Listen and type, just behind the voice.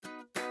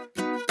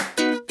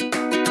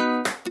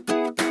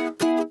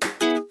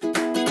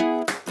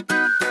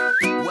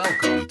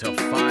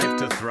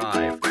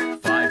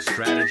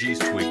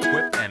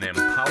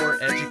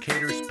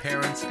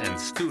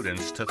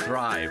students to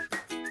thrive.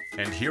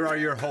 And here are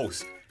your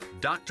hosts,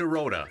 Dr.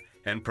 Rhoda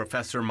and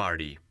Professor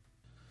Marty.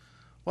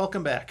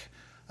 Welcome back.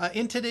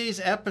 In today's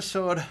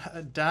episode,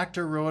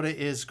 Dr. Rhoda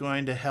is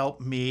going to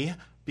help me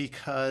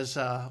because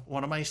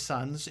one of my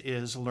sons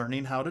is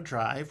learning how to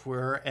drive.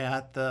 We're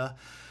at the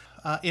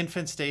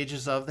infant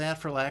stages of that,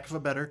 for lack of a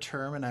better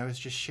term, and I was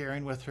just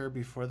sharing with her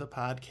before the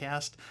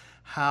podcast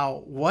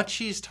how what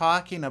she's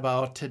talking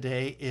about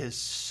today is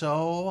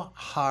so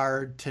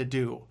hard to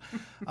do.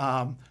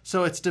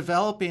 So it's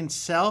developing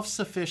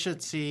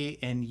self-sufficiency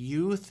in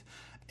youth,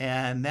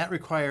 and that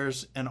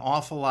requires an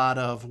awful lot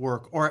of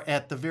work, or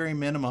at the very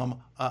minimum,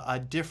 a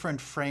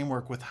different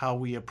framework with how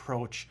we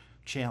approach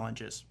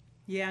challenges.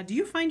 Yeah. Do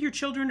you find your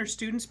children or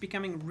students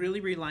becoming really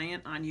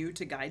reliant on you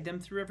to guide them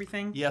through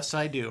everything? Yes,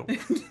 I do.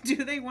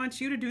 Do they want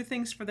you to do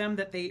things for them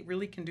that they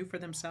really can do for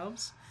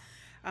themselves?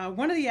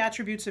 One of the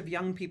attributes of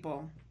young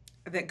people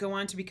that go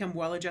on to become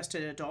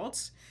well-adjusted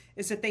adults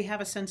is that they have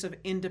a sense of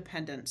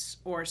independence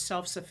or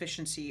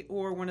self-sufficiency,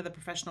 or one of the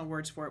professional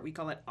words for it, we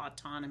call it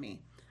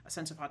autonomy, a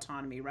sense of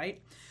autonomy,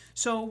 right?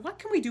 So what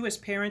can we do as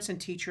parents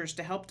and teachers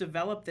to help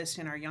develop this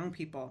in our young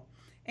people?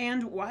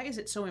 And why is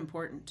it so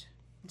important?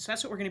 So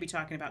that's what we're going to be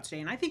talking about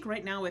today. And I think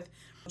right now with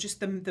just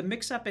the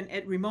mix-up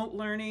in remote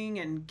learning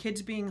and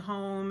kids being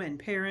home and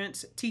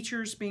parents,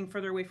 teachers being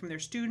further away from their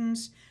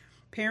students,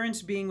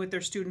 parents being with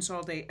their students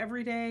all day,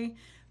 every day,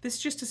 this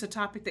just is a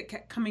topic that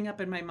kept coming up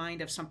in my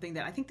mind of something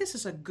that I think this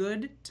is a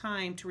good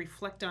time to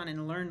reflect on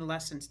and learn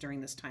lessons during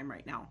this time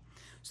right now.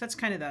 So that's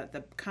kind of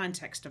the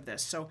context of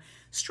this. So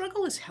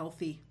struggle is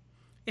healthy.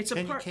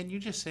 Can you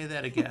just say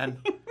that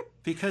again?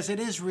 Because it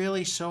is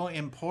really so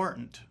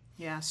important.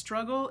 Yeah,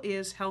 struggle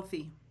is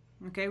healthy.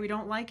 Okay, we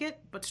don't like it,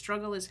 but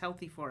struggle is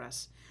healthy for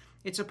us.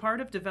 It's a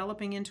part of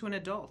developing into an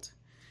adult.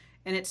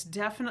 And it's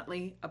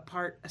definitely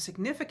a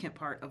significant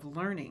part of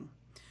learning.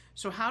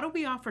 So how do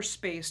we offer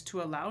space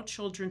to allow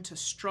children to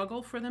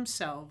struggle for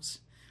themselves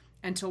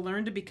and to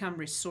learn to become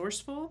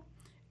resourceful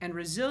and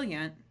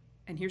resilient,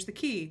 and here's the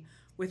key,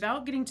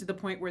 without getting to the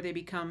point where they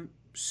become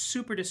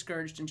super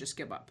discouraged and just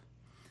give up?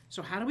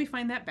 So how do we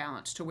find that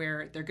balance to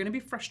where they're going to be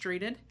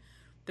frustrated,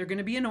 they're going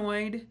to be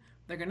annoyed,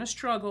 they're going to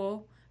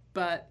struggle,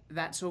 but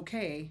that's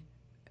okay.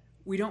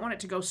 We don't want it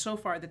to go so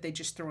far that they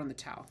just throw in the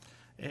towel.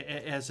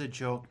 As a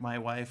joke, my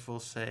wife will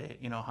say,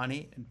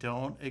 honey,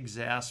 don't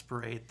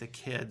exasperate the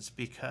kids,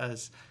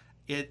 because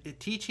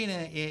teaching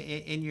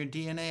in your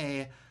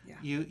DNA, yeah.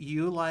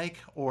 you like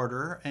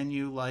order and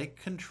you like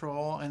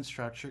control and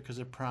structure because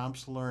it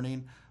prompts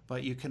learning,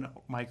 but you can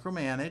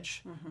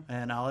micromanage,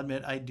 and I'll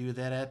admit I do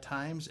that at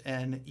times,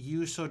 and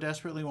you so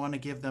desperately want to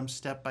give them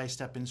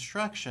step-by-step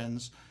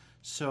instructions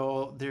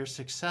so they're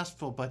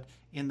successful, but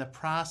in the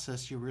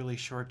process, you're really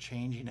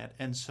shortchanging it.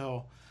 And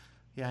so,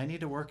 yeah, I need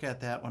to work at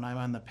that when I'm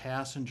on the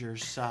passenger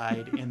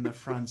side in the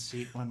front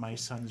seat when my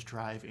son's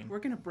driving. We're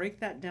going to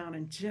break that down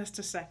in just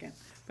a second.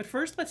 But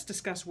first, let's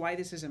discuss why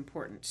this is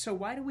important. So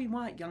why do we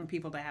want young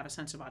people to have a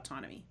sense of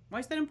autonomy? Why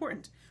is that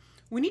important?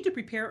 We need to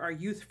prepare our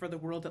youth for the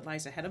world that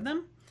lies ahead of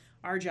them.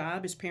 Our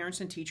job as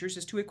parents and teachers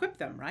is to equip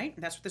them, right?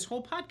 And that's what this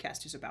whole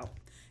podcast is about,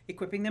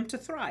 equipping them to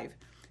thrive.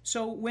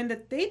 So when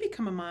they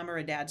become a mom or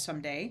a dad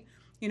someday,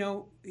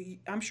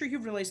 I'm sure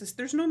you've realized this,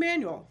 there's no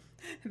manual.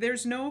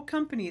 There's no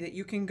company that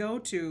you can go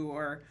to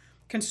or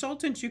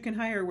consultant you can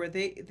hire where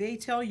they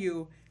tell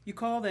you, you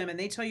call them and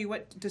they tell you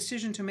what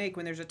decision to make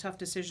when there's a tough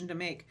decision to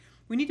make.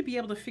 We need to be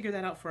able to figure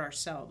that out for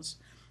ourselves.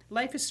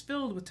 Life is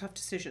filled with tough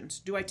decisions.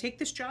 Do I take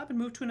this job and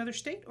move to another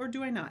state, or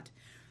do I not?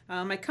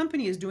 My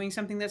company is doing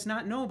something that's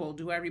not noble.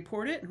 Do I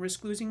report it and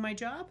risk losing my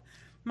job?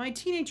 My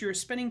teenager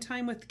is spending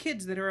time with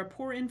kids that are a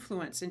poor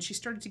influence and she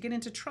started to get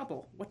into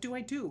trouble. What do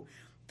I do?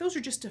 Those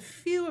are just a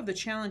few of the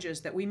challenges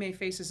that we may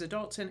face as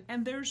adults,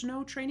 and there's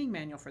no training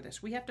manual for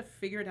this. We have to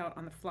figure it out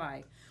on the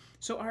fly.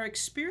 So our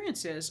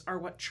experiences are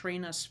what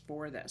train us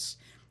for this.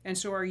 And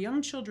so our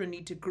young children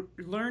need to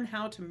learn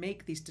how to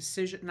make these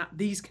decisions, not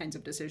these kinds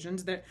of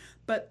decisions,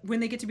 but when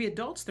they get to be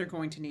adults, they're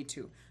going to need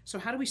to. So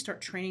how do we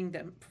start training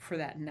them for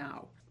that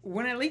now?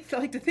 When I like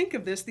to think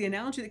of this, the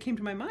analogy that came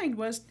to my mind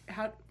was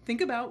think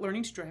about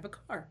learning to drive a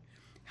car.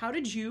 How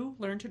did you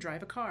learn to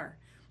drive a car?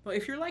 Well,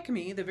 if you're like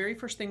me, the very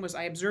first thing was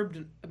I observed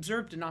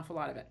an awful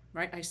lot of it,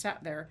 right? I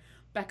sat there.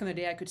 Back in the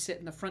day, I could sit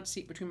in the front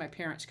seat between my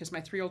parents because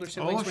my 3 older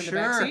siblings were in the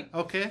back seat.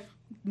 Okay.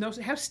 No,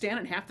 I have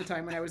standing half the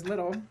time when I was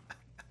little.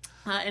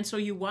 And so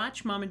you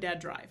watch mom and dad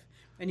drive,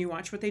 and you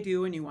watch what they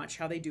do, and you watch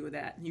how they do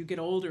that. And you get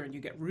older, and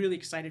you get really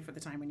excited for the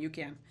time when you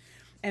can.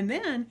 And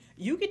then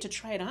you get to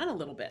try it on a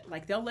little bit.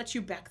 Like they'll let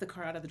you back the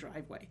car out of the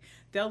driveway.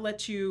 They'll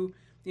let you,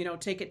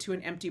 take it to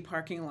an empty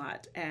parking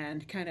lot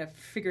and kind of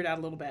figure it out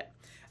a little bit.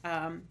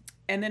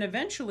 And then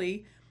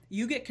eventually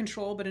you get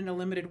control, but in a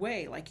limited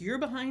way. Like you're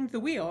behind the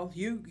wheel,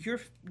 you're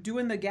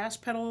doing the gas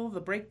pedal,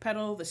 the brake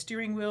pedal, the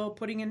steering wheel,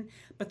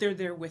 but they're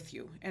there with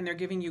you and they're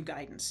giving you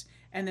guidance.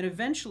 And then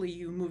eventually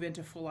you move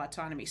into full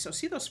autonomy. So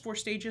see those 4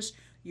 stages?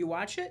 You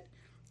watch it,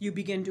 you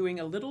begin doing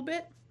a little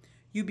bit,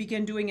 you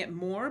begin doing it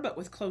more, but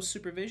with close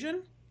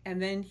supervision,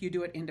 and then you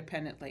do it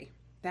independently.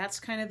 That's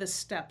kind of the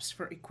steps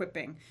for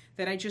equipping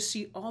that I just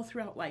see all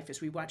throughout life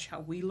as we watch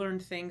how we learn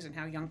things and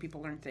how young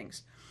people learn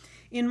things.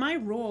 In my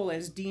role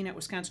as dean at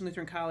Wisconsin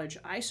Lutheran College,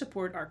 I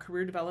support our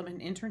career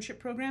development and internship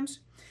programs.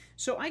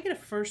 So I get a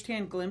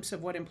firsthand glimpse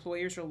of what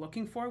employers are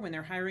looking for when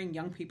they're hiring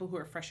young people who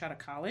are fresh out of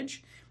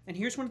college. And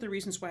here's one of the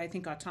reasons why I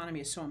think autonomy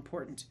is so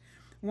important.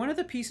 One of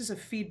the pieces of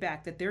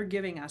feedback that they're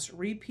giving us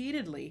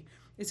repeatedly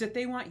is that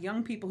they want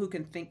young people who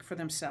can think for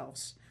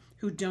themselves,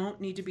 who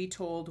don't need to be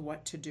told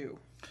what to do.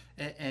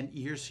 And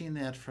you're seeing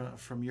that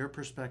from your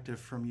perspective,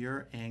 from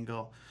your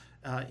angle.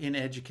 In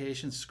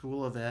education,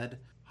 School of Ed,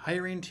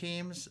 hiring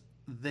teams,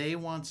 they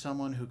want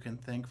someone who can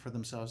think for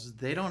themselves.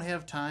 They don't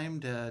have time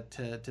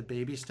to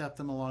baby step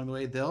them along the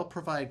way. They'll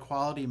provide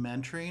quality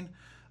mentoring,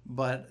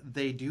 but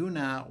they do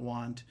not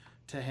want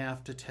to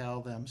have to tell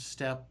them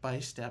step by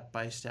step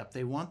by step.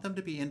 They want them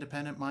to be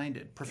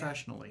independent-minded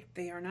professionally.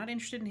 Yeah. They are not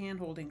interested in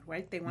hand-holding,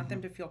 right? They want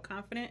them to feel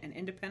confident and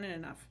independent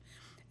enough.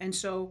 And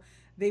so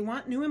they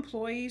want new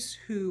employees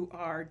who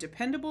are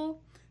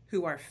dependable,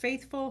 who are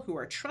faithful, who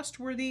are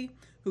trustworthy,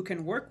 who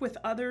can work with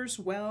others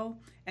well,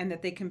 and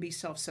that they can be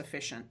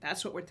self-sufficient.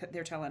 That's what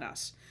they're telling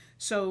us.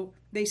 So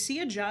they see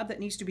a job that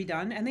needs to be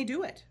done, and they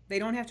do it. They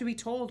don't have to be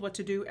told what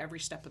to do every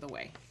step of the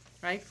way,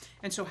 right?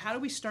 And so how do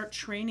we start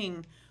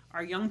training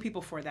our young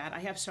people for that? I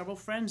have several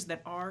friends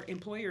that are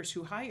employers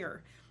who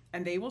hire,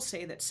 and they will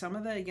say that some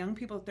of the young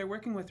people that they're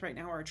working with right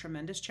now are a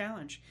tremendous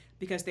challenge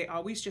because they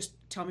always just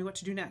tell me what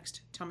to do next,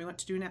 tell me what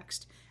to do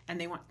next.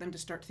 And they want them to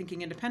start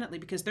thinking independently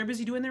because they're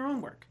busy doing their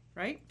own work,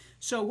 right?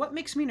 So what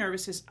makes me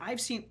nervous is I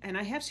have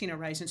seen a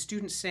rise in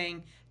students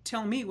saying,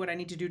 tell me what I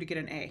need to do to get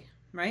an A,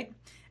 right?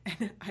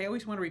 And I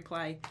always want to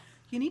reply,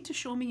 you need to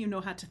show me you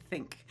know how to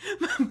think.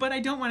 But I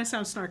don't want to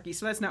sound snarky,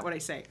 so that's not what I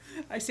say.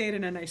 I say it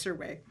in a nicer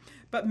way.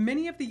 But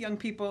many of the young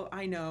people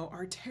I know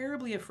are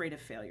terribly afraid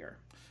of failure.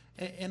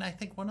 And I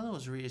think one of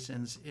those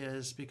reasons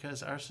is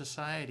because our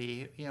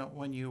society,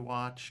 when you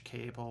watch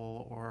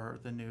cable or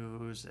the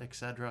news,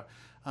 etc.,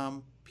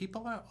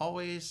 people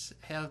always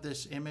have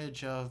this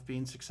image of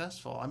being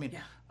successful. I mean,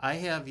 I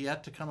have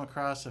yet to come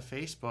across a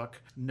Facebook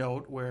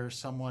note where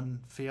someone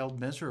failed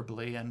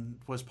miserably and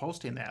was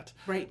posting that.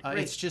 Right.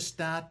 It's just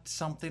not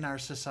something our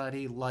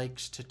society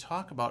likes to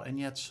talk about, and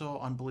yet so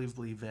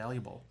unbelievably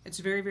valuable. It's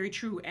very, very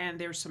true. And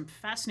there's some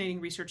fascinating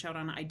research out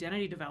on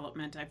identity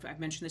development. I've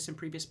mentioned this in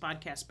previous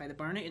podcasts by the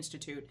Barna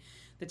Institute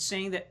that's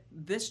saying that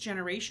this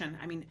generation,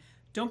 I mean,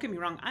 don't get me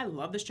wrong, I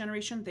love this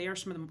generation. They are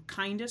some of the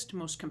kindest,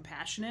 most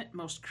compassionate,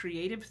 most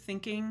creative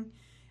thinking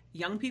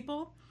young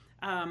people.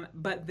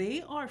 But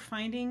they are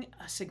finding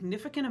a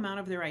significant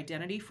amount of their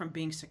identity from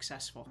being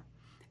successful.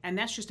 And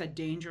that's just a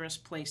dangerous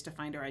place to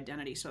find our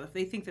identity. So if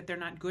they think that they're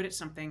not good at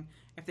something,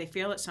 if they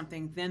fail at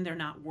something, then they're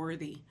not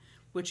worthy,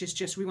 which is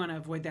just, we want to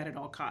avoid that at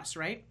all costs,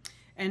 right?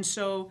 And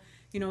so,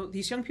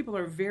 these young people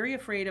are very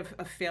afraid of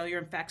failure.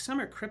 In fact, some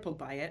are crippled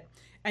by it.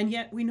 And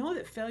yet we know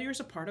that failure is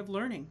a part of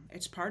learning.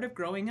 It's part of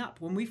growing up.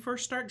 When we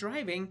first start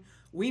driving,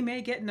 we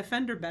may get in a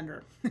fender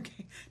bender.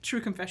 Okay, true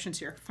confessions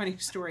here. Funny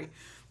story.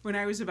 When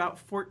I was about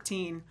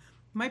 14,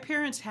 my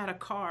parents had a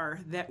car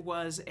that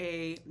was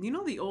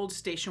the old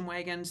station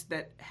wagons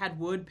that had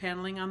wood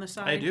paneling on the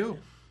side? I do.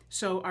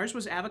 So ours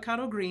was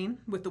avocado green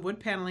with the wood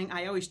paneling.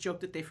 I always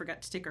joked that they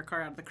forgot to take our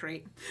car out of the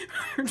crate.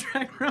 We're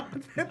driving around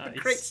with the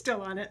crate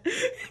still on it.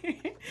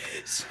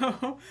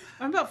 So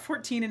I'm about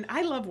 14 and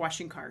I love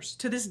washing cars.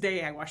 To this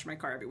day, I wash my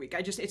car every week.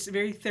 It's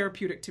very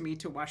therapeutic to me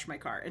to wash my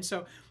car. And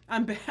so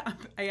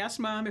I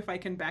asked Mom if I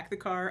can back the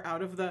car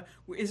out of this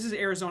is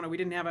Arizona. We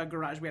didn't have a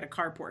garage. We had a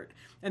carport.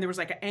 And there was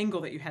like an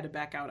angle that you had to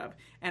back out of.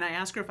 And I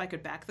asked her if I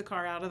could back the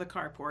car out of the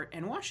carport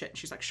and wash it. And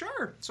she's like,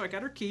 sure. So I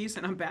got her keys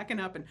and I'm backing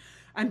up and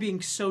I'm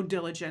being so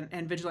diligent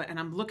and vigilant. And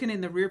I'm looking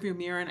in the rearview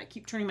mirror and I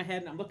keep turning my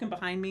head and I'm looking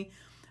behind me.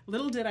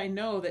 Little did I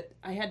know that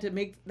I had to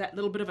make that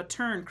little bit of a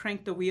turn,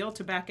 crank the wheel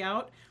to back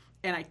out.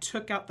 And I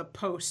took out the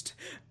post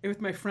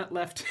with my front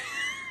left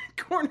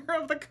corner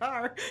of the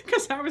car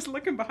because I was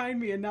looking behind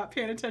me and not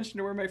paying attention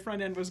to where my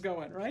front end was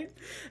going, right?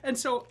 And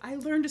so I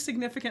learned a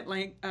significant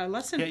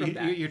lesson from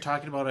that. You're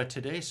talking about it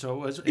today,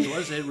 so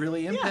it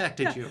really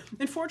impacted you.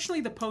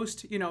 Unfortunately, the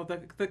post,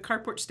 the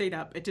carport stayed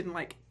up. It didn't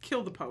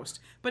kill the post,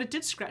 but it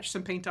did scratch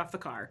some paint off the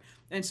car.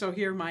 And so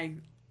here my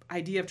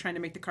idea of trying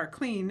to make the car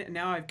clean,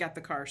 now I've got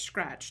the car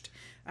scratched.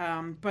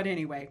 But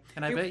anyway.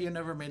 And I bet you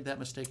never made that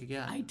mistake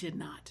again. I did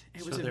not.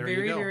 It was a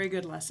very, very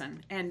good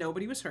lesson. And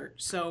nobody was hurt.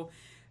 So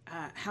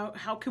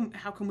how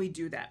can we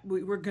do that?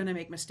 We're going to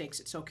make mistakes.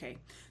 It's okay.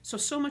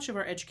 So much of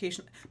our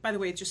education, by the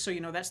way, just so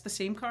you know, that's the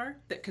same car,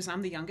 because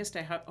I'm the youngest.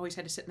 I always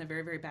had to sit in the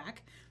very, very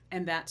back.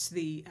 And that's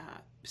the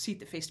seat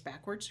that faced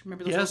backwards.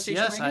 Remember those old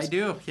station wagons? Yes, I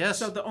do. Yes.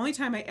 So the only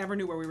time I ever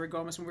knew where we were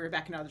going was when we were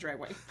backing out of the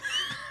driveway.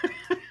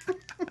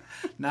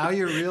 Now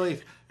you're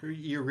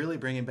really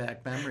bringing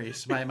back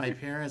memories. My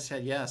parents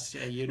had,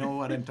 you know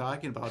what I'm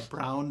talking about,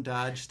 brown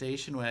Dodge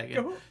station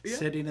wagon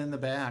sitting in the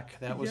back.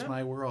 That was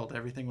my world.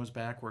 Everything was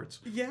backwards.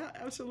 Yeah,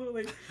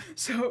 absolutely.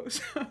 So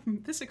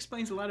this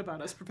explains a lot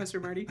about us, Professor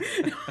Marty.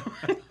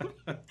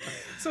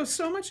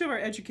 So much of our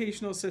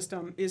educational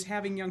system is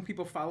having young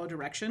people follow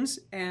directions,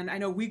 and I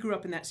know we grew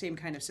up in that same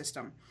kind of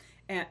system.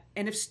 And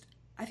if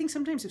I think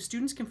sometimes if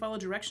students can follow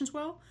directions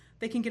well,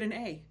 they can get an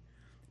A.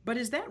 But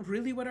is that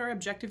really what our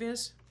objective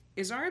is?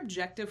 Is our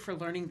objective for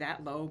learning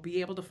that low, be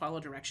able to follow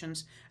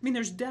directions? I mean,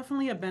 there's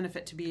definitely a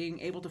benefit to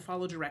being able to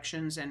follow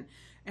directions, and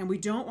we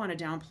don't want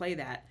to downplay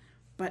that,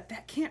 but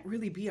that can't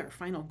really be our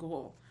final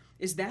goal.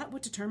 Is that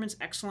what determines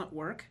excellent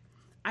work?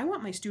 I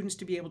want my students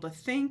to be able to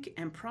think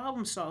and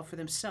problem solve for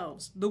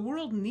themselves. The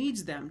world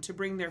needs them to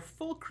bring their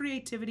full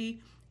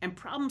creativity and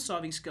problem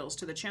solving skills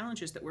to the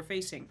challenges that we're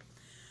facing.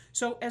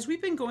 So as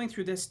we've been going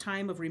through this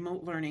time of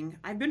remote learning,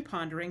 I've been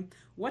pondering,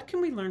 what can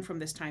we learn from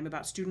this time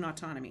about student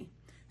autonomy?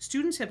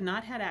 Students have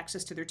not had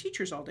access to their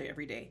teachers all day,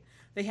 every day.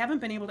 They haven't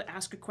been able to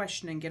ask a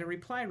question and get a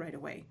reply right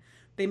away.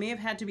 They may have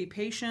had to be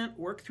patient,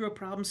 work through a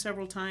problem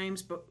several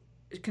times, but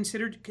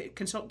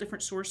consult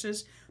different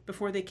sources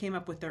before they came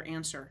up with their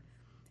answer.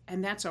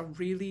 And that's a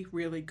really,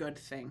 really good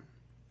thing.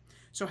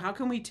 So how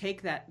can we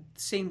take that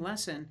same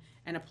lesson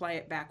and apply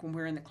it back when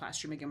we're in the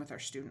classroom again with our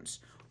students,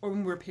 or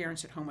when we're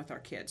parents at home with our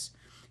kids?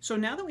 So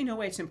now that we know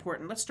why it's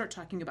important, let's start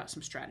talking about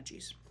some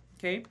strategies,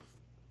 okay?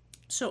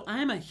 So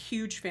I'm a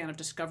huge fan of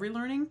discovery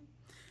learning,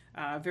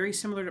 very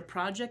similar to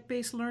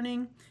project-based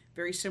learning,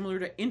 very similar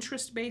to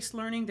interest-based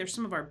learning. They're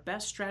some of our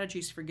best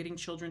strategies for getting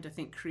children to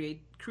think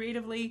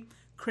creatively,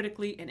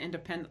 critically, and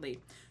independently.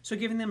 So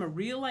giving them a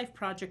real-life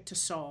project to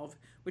solve,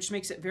 which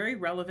makes it very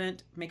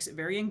relevant, makes it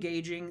very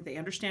engaging. They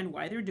understand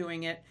why they're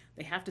doing it.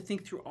 They have to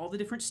think through all the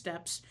different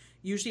steps.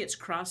 Usually it's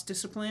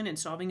cross-discipline and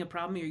solving a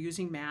problem. You're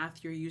using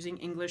math, you're using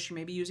English, you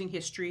may be using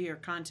history or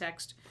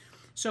context.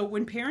 So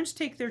when parents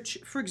take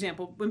for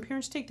example, when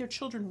parents take their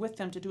children with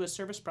them to do a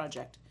service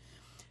project,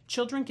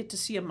 children get to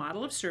see a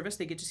model of service.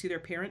 They get to see their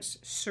parents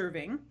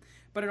serving,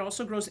 but it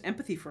also grows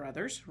empathy for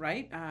others,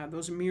 right?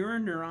 Those mirror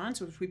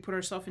neurons, as we put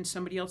ourselves in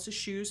somebody else's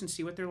shoes and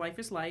see what their life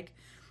is like.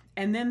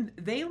 And then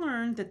they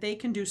learn that they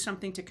can do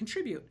something to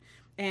contribute.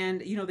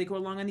 And, they go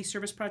along on these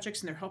service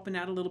projects and they're helping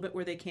out a little bit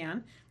where they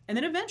can. And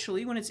then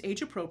eventually, when it's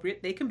age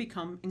appropriate, they can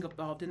become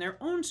involved in their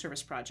own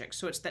service projects.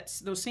 So it's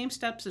those same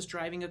steps as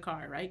driving a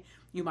car, right?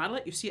 You model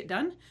it, you see it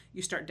done,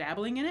 you start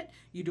dabbling in it,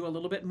 you do a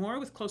little bit more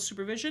with close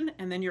supervision,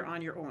 and then you're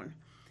on your own.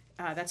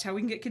 That's how we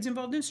can get kids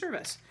involved in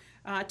service.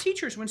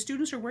 Teachers, when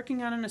students are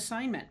working on an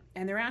assignment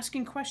and they're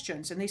asking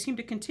questions and they seem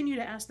to continue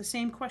to ask the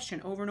same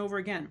question over and over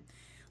again,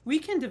 we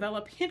can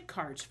develop hint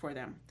cards for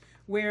them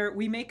where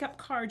we make up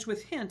cards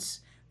with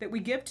hints that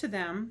we give to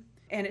them,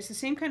 and it's the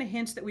same kind of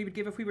hints that we would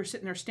give if we were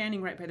sitting there standing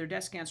right by their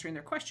desk answering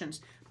their questions,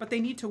 but they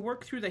need to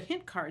work through the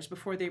hint cards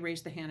before they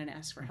raise the hand and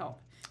ask for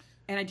help.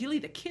 And ideally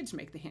the kids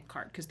make the hint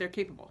card because they're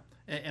capable.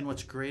 And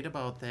what's great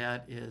about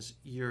that is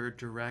you're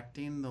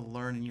directing the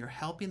learning, you're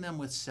helping them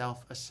with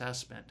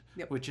self-assessment,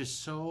 which is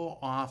so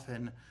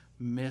often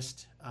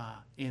missed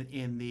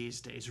in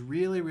these days.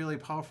 Really, really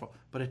powerful.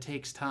 But it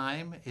takes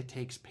time, it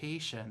takes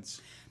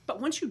patience. But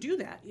once you do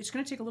that, it's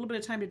going to take a little bit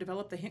of time to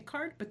develop the hint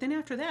card. But then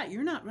after that,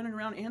 you're not running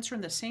around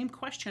answering the same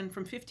question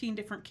from 15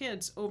 different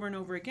kids over and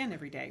over again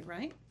every day,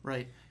 right?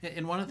 Right.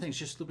 And one of the things,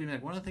 just looping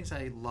back, one of the things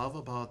I love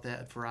about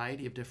that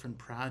variety of different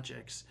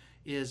projects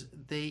is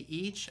they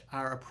each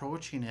are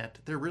approaching it,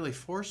 they're really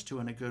forced to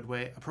in a good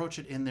way, approach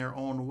it in their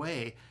own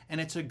way.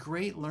 And it's a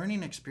great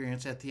learning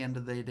experience at the end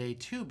of the day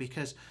too,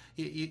 because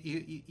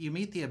you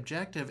meet the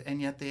objective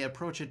and yet they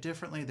approach it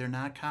differently. They're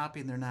not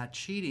copying, they're not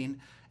cheating.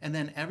 And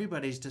then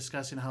everybody's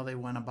discussing how they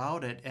went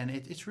about it. And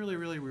it's really,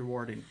 really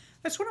rewarding.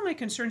 That's one of my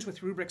concerns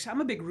with rubrics. I'm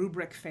a big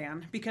rubric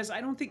fan because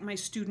I don't think my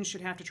students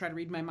should have to try to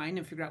read my mind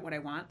and figure out what I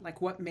want. Like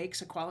what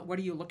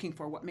are you looking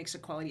for? What makes a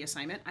quality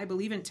assignment? I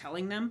believe in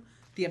telling them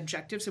the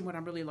objectives and what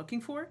I'm really looking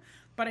for.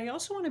 But I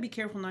also want to be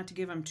careful not to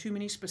give them too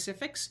many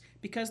specifics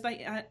because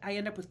I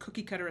end up with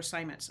cookie cutter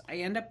assignments. I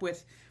end up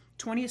with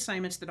 20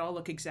 assignments that all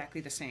look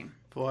exactly the same.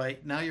 Boy,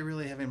 now you're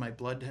really having my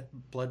blood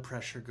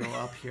pressure go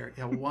up here.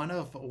 Yeah, one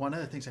of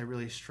the things I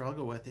really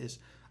struggle with is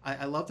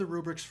I love the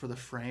rubrics for the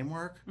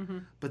framework,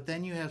 but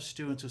then you have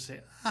students who say,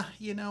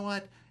 you know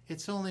what?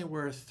 It's only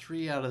worth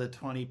 3 out of the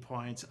 20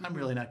 points. I'm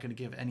really not going to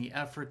give any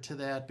effort to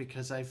that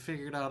because I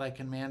figured out I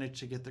can manage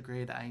to get the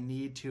grade I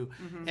need to.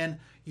 And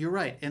you're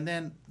right. And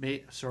then,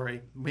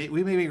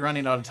 we may be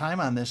running out of time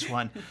on this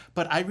one,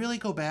 but I really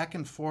go back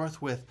and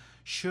forth with,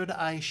 should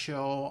I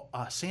show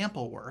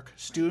sample work,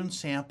 student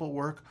sample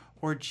work,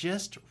 or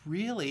just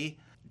really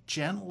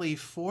gently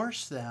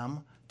force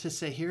them to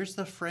say, here's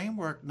the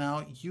framework.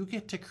 Now you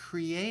get to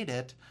create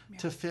it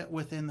to fit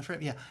within the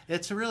frame. Yeah,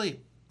 it's a really,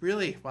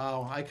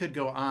 wow, I could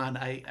go on.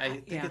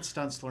 I think it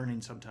stunts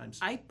learning sometimes.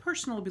 I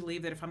personally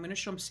believe that if I'm going to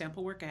show them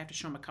sample work, I have to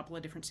show them a couple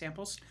of different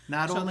samples.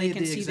 Not so only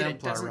the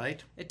exemplar,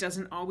 right? It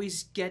doesn't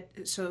always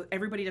so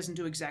everybody doesn't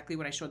do exactly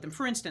what I showed them.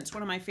 For instance,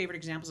 one of my favorite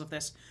examples of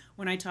this,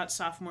 when I taught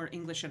sophomore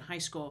English in high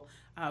school,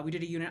 we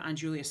did a unit on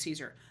Julius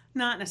Caesar.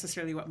 Not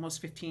necessarily what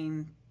most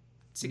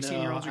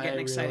 16-year-olds are getting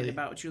excited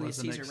about Julius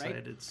Caesar,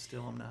 right?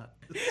 Still, I'm not.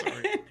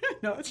 Sorry.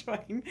 No, it's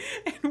fine.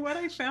 And what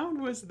I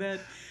found was that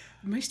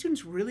my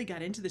students really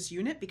got into this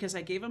unit because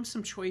I gave them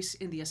some choice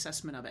in the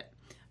assessment of it.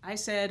 I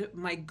said,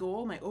 my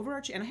goal, my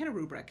overarching, and I had a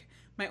rubric,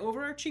 my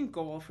overarching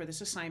goal for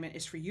this assignment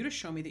is for you to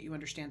show me that you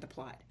understand the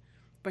plot.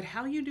 But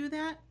how you do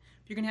that,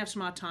 you're going to have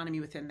some autonomy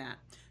within that.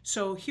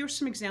 So here's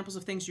some examples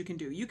of things you can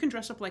do. You can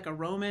dress up like a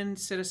Roman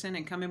citizen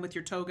and come in with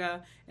your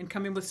toga and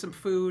come in with some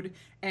food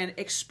and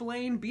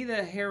explain, be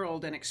the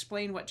herald and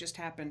explain what just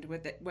happened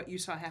with it, what you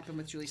saw happen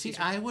with Julius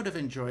Caesar. I would have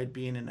enjoyed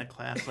being in a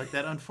class like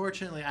that.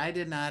 Unfortunately, I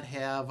did not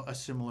have a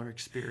similar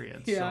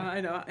experience. Yeah, so.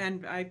 I know.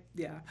 And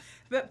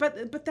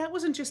But that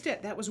wasn't just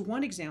it. That was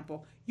one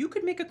example. You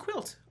could make a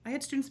quilt. I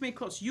had students make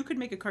quilts. You could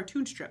make a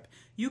cartoon strip.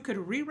 You could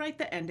rewrite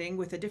the ending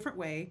with a different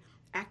way,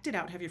 act it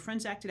out, have your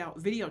friends act it out,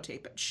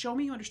 videotape it, show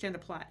me you understand the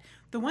plot.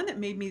 The one that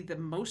made me the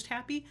most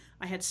happy,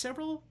 I had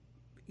several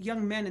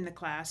young men in the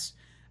class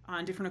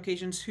on different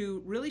occasions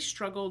who really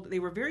struggled. They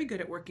were very good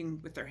at working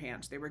with their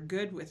hands. They were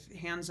good with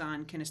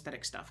hands-on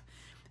kinesthetic stuff.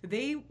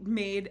 They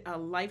made a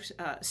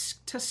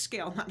to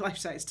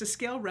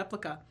scale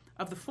replica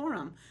of the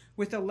Forum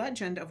with a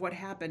legend of what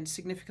happened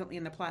significantly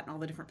in the plot in all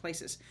the different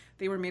places.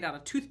 They were made out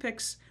of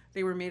toothpicks.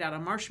 They were made out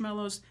of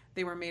marshmallows.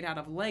 They were made out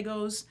of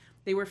Legos.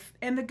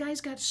 And the guys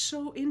got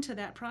so into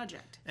that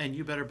project. And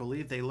you better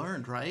believe they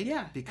learned, right?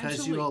 Yeah, because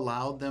absolutely. You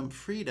allowed them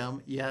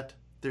freedom, yet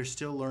they're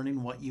still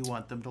learning what you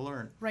want them to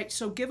learn. Right.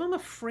 So give them a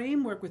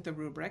framework with the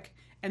rubric,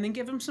 and then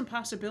give them some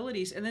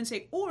possibilities, and then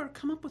say, or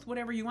come up with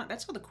whatever you want.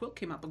 That's how the quilt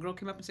came up. A girl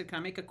came up and said, "Can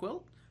I make a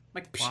quilt?"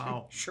 I'm like,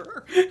 wow,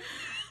 sure.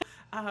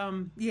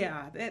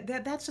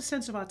 That's a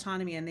sense of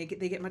autonomy, and they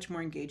get much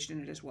more engaged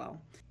in it as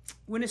well.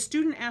 When a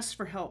student asks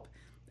for help,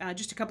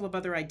 just a couple of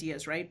other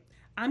ideas, right?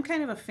 I'm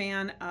kind of a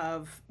fan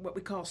of what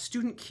we call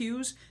student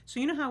cues. So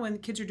you know how when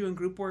kids are doing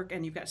group work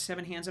and you've got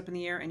 7 hands up in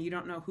the air and you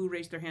don't know who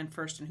raised their hand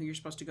first and who you're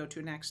supposed to go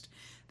to next?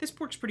 This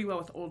works pretty well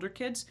with older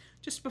kids.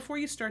 Just before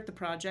you start the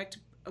project,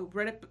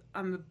 write up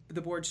on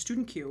the board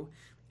student cue,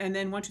 and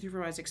then 1, 2, 3,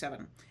 4, 5, 6,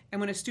 7. And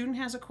when a student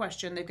has a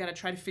question, they've got to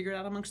try to figure it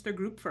out amongst their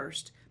group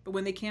first. But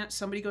when they can't,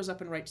 somebody goes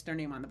up and writes their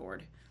name on the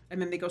board.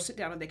 And then they go sit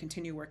down and they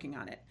continue working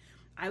on it.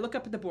 I look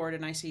up at the board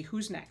and I see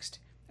who's next.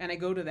 And I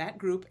go to that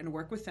group and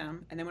work with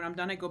them. And then when I'm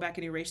done, I go back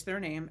and erase their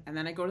name. And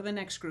then I go to the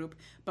next group.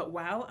 But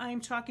while I'm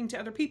talking to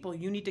other people,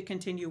 you need to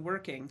continue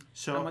working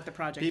on what the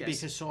project is.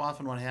 Because so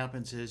often what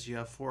happens is you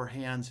have 4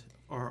 hands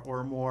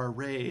or more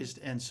raised.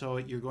 And so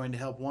you're going to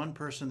help one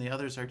person. The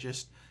others are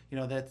just,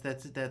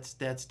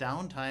 that's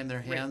downtime.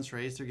 Their hands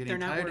raised. They're getting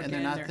tired and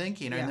they're not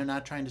thinking. And they're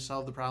not trying to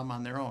solve the problem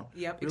on their own.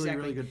 Yep, really,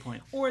 exactly. Really good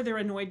point. Or they're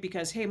annoyed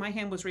because, hey, my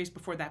hand was raised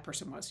before that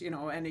person was,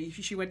 and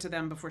she went to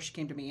them before she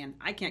came to me. And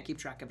I can't keep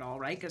track of it all,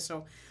 right?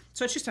 So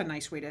it's just a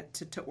nice way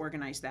to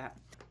organize that.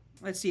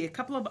 Let's see, a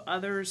couple of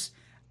others.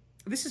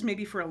 This is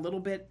maybe for a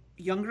little bit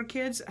younger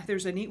kids.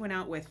 There's a neat one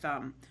out with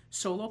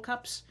solo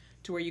cups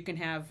to where you can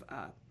have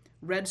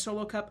red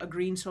solo cup, a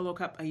green solo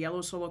cup, a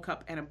yellow solo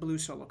cup, and a blue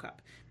solo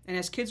cup. And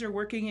as kids are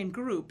working in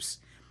groups,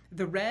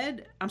 the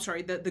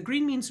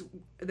green means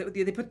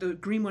they put the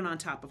green one on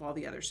top of all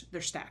the others. They're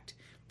stacked.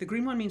 The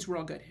green one means we're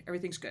all good.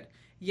 Everything's good.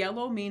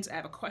 Yellow means I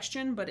have a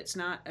question, but it's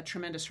not a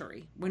tremendous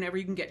hurry. Whenever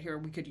you can get here,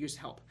 we could use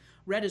help.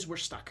 Red is we're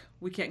stuck.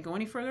 We can't go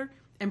any further.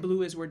 And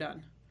blue is we're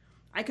done.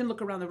 I can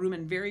look around the room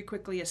and very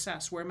quickly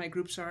assess where my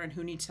groups are and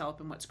who needs help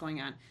and what's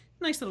going on.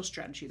 Nice little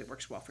strategy that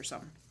works well for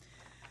some.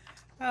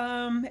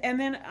 And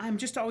then I'm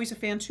just always a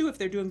fan, too, if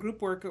they're doing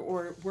group work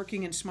or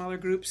working in smaller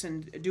groups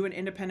and doing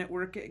independent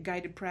work,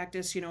 guided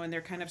practice, and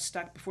they're kind of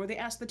stuck before they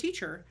ask the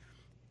teacher,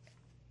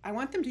 I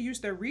want them to use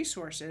their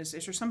resources.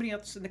 Is there somebody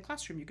else in the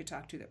classroom you could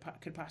talk to that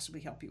could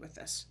possibly help you with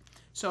this?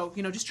 So,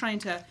 just trying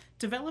to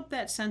develop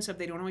that sense of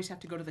they don't always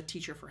have to go to the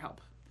teacher for help.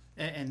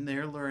 And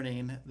they're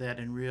learning that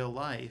in real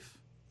life,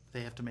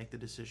 they have to make the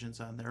decisions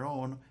on their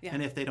own. Yeah.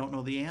 And if they don't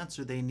know the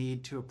answer, they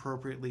need to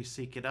appropriately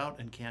seek it out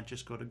and can't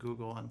just go to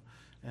Google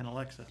and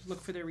Alexa.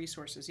 Look for their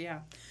resources,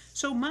 yeah.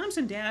 So moms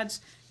and dads,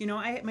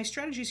 my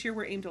strategies here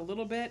were aimed a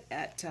little bit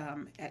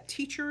at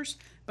teachers,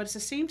 but it's the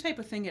same type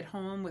of thing at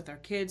home with our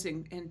kids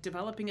and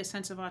developing a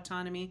sense of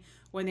autonomy.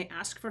 When they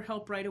ask for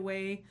help right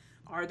away,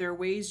 are there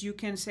ways you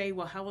can say,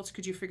 well, how else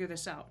could you figure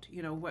this out?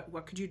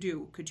 What could you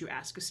do? Could you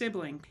ask a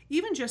sibling?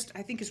 Even just,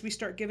 I think as we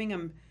start giving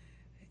them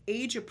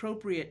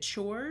age-appropriate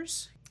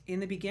chores, in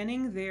the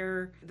beginning,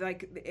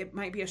 it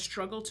might be a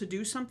struggle to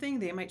do something.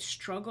 They might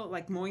struggle,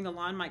 like mowing the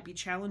lawn might be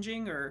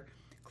challenging, or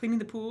cleaning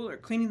the pool, or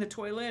cleaning the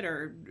toilet,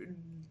 or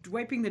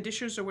wiping the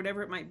dishes, or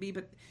whatever it might be.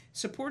 But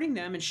supporting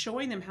them and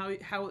showing them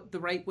how the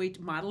right way,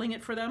 modeling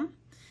it for them,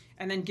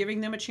 and then giving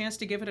them a chance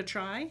to give it a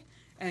try,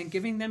 and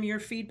giving them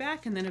your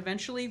feedback. And then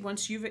eventually,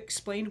 once you've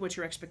explained what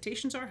your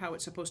expectations are, how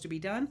it's supposed to be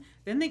done,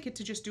 then they get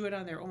to just do it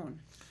on their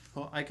own.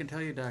 Well, I can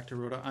tell you, Dr.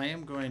 Rhoda, I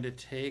am going to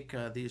take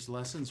these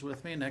lessons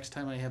with me. Next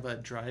time I have a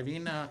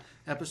driving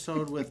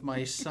episode with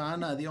my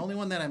son. The only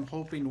one that I'm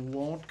hoping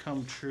won't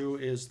come true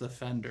is the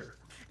fender.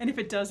 And if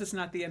it does, it's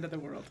not the end of the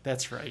world.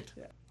 That's right.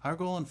 Yeah. Our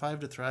goal in 5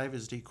 to Thrive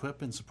is to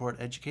equip and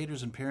support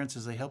educators and parents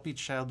as they help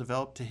each child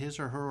develop to his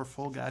or her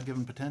full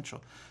God-given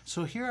potential.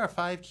 So here are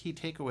 5 key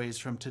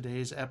takeaways from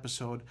today's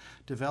episode,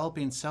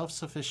 Developing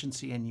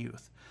Self-Sufficiency in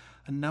Youth.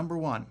 Number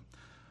 1,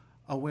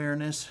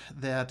 awareness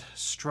that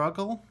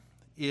struggle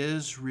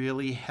is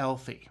really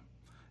healthy.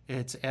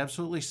 It's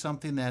absolutely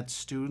something that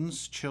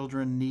students,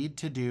 children need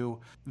to do.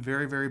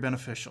 Very, very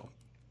beneficial.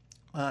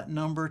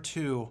 Number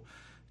 2,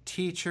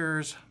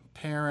 teachers,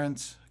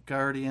 parents,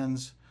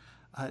 guardians,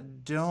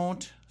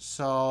 don't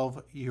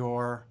solve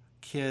your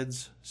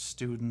kids'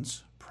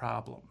 students'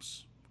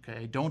 problems.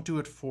 Okay, don't do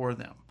it for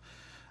them.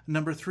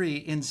 Number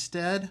 3,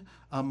 instead,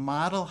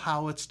 model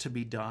how it's to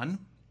be done.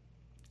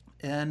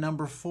 And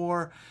number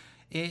 4,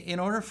 in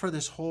order for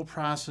this whole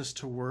process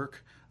to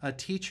work,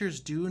 teachers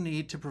do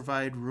need to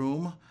provide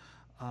room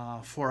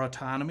for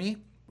autonomy,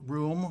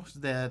 room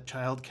that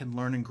child can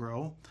learn and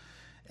grow.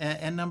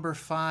 And number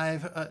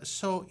 5,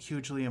 so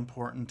hugely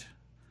important,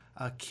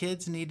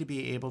 kids need to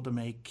be able to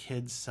make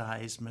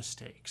kid-sized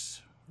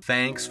mistakes.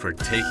 Thanks for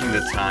taking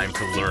the time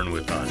to learn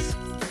with us.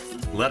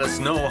 Let us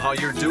know how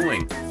you're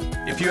doing.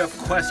 If you have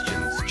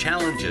questions,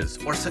 challenges,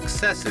 or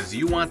successes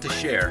you want to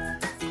share,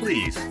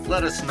 please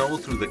let us know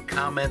through the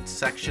comment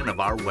section of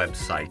our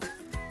website.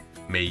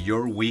 May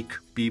your week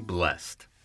be blessed.